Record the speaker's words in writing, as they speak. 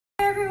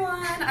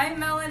everyone, I'm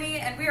Melanie,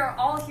 and we are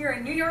all here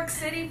in New York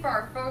City for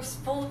our first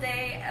full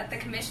day at the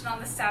Commission on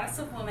the Status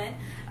of Women.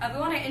 We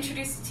want to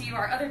introduce to you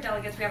our other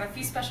delegates. We have a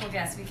few special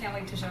guests. We can't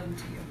wait to show them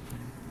to you.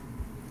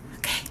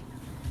 Okay.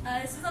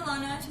 This is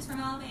Alana. She's from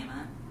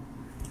Alabama.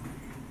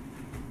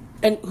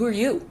 And who are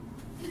you?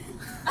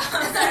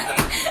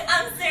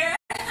 I'm Sarah.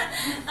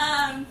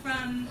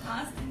 From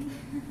Austin.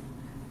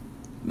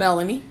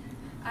 Melanie.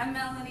 I'm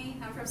Melanie.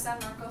 I'm from San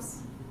Marcos.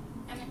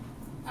 I'm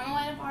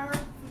Elena Barber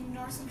from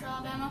North Central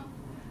Alabama.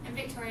 I'm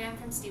Victoria. I'm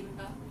from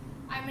Stephenville.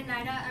 I'm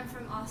Anida. I'm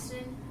from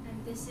Austin.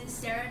 And this is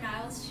Sarah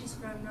Niles. She's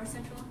from North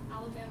Central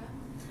Alabama.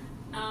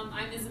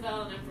 I'm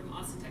Isabel, and I'm from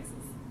Austin, Texas.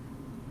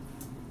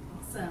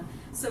 Awesome.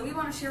 So we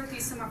want to share with you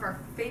some of our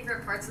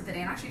favorite parts of the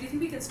day. And actually, do you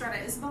think we could start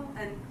at Isabel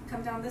and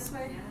come down this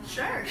way? Yeah.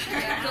 Sure.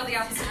 Yeah, go the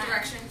opposite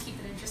direction. Keep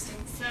it interesting.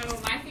 So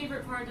my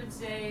favorite part of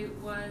today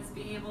was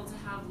being able to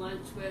have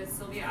lunch with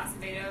Sylvia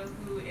Acevedo,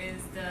 who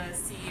is the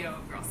CEO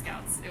of Girl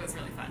Scouts. It was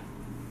really fun.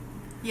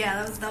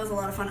 Yeah, that was a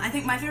lot of fun. I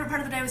think my favorite part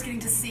of the day was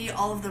getting to see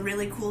all of the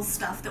really cool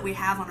stuff that we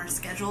have on our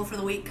schedule for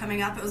the week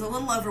coming up. It was a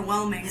little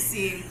overwhelming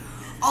seeing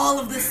all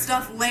of this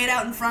stuff laid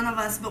out in front of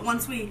us, but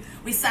once we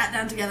sat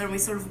down together and we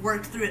sort of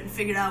worked through it and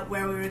figured out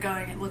where we were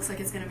going, it looks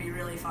like it's going to be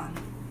really fun.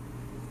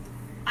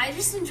 I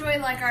just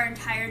enjoyed our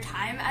entire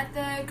time at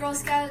the Girl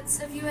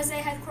Scouts of USA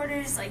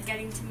headquarters,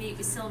 getting to meet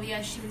with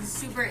Sylvia. She was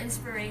super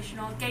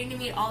inspirational. Getting to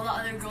meet all the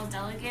other girl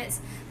delegates,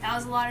 that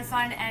was a lot of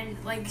fun. And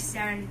like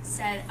Sarah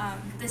said,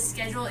 the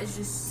schedule is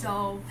just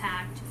so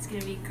packed. It's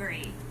going to be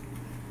great.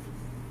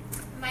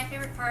 My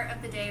favorite part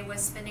of the day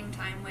was spending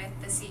time with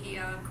the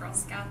CEO of Girl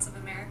Scouts of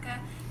America.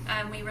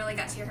 We really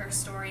got to hear her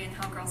story and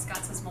how Girl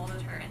Scouts has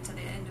molded her into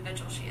the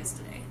individual she is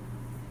today.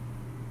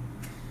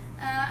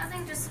 I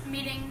think just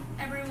meeting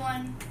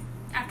everyone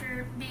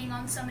after being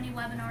on so many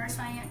webinars,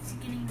 finally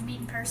getting to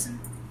meet in person.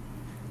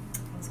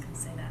 I was going to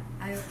say that.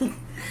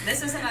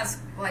 This isn't as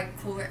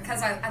cooler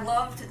because I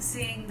loved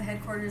seeing the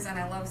headquarters and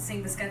I loved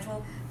seeing the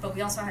schedule, but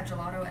we also had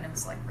gelato and it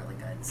was really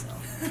good. So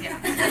yeah.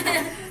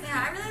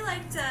 Yeah, I really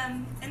liked.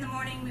 In the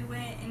morning, we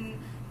went and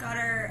got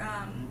our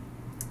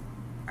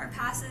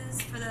passes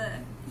for the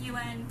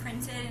UN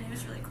printed, and it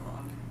was really cool.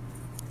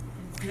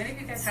 Do any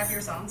of you guys have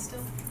yours on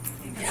still?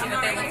 You can Yeah, see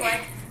what they look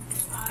like.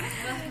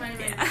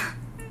 Yeah,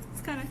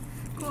 it's kind of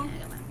cool.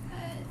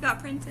 Got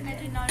printed. I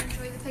did not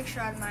enjoy the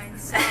picture on mine,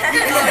 so.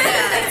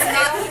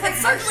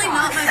 It's certainly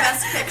not my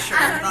best picture,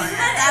 but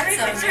that's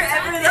picture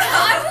ever.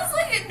 I was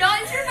not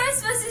sure if I was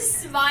supposed to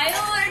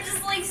smile or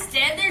just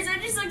stand there, so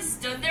I just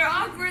stood there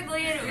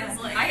awkwardly, and it was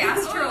I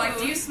asked her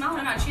do you smile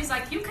or not? She's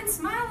like, you can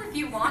smile if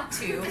you want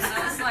to. And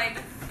I was like,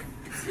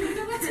 I don't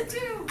know what to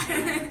do.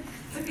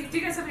 Okay, do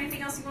you guys have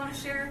anything else you want to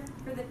share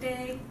for the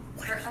day?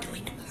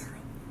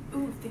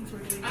 Things we're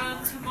doing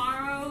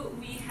Tomorrow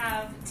we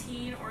have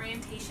teen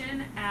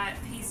orientation at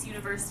Pace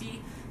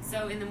University.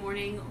 So in the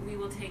morning we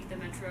will take the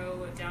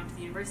metro down to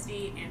the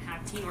university and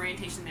have teen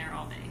orientation there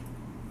all day.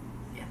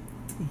 Yeah.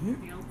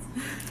 Anything else?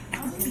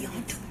 And we'll be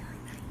on tomorrow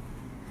night.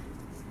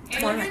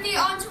 And we're going to be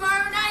on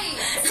tomorrow night.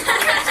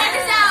 Check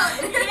us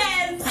out.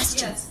 Yes.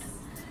 Questions.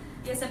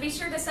 Yes, and be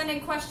sure to send in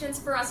questions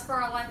for us for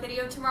our live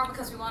video tomorrow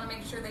because we want to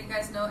make sure that you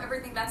guys know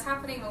everything that's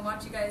happening. We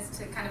want you guys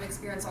to kind of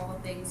experience all the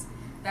things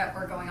that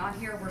are going on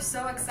here. We're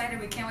so excited.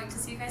 We can't wait to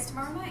see you guys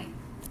tomorrow night.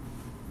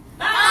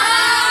 Bye.